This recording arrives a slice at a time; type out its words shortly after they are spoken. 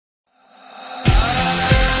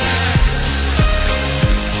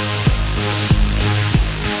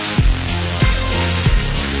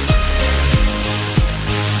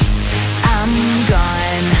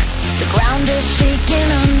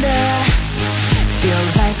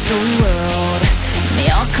the world may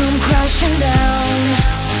all come crashing down.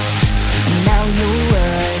 Now your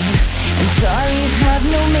words and sorries have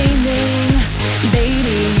no meaning.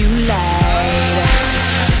 Baby, you lied.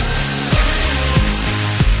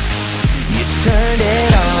 You turned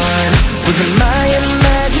it on. Was it my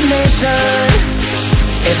imagination?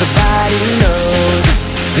 Everybody knows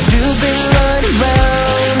that you've been running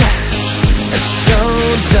around. So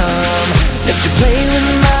dumb that you play with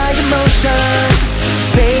my emotions.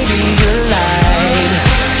 Baby, you lied.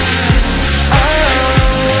 Oh,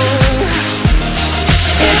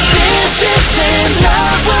 if this isn't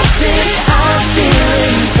love, what did I feel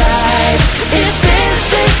inside? If this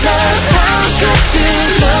ain't love, how could you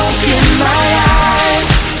look in my eyes?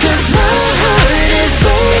 'Cause my heart is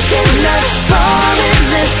breaking, not falling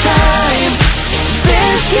this time.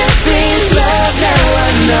 This can't be love, now I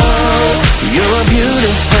know you're a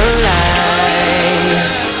beautiful lie.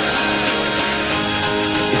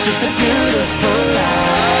 It's just a beautiful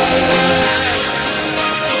lie.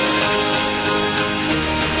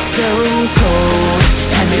 So cold,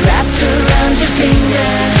 had me wrapped around your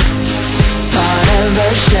finger. Part of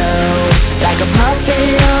a show, like a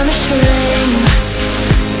puppet on a string.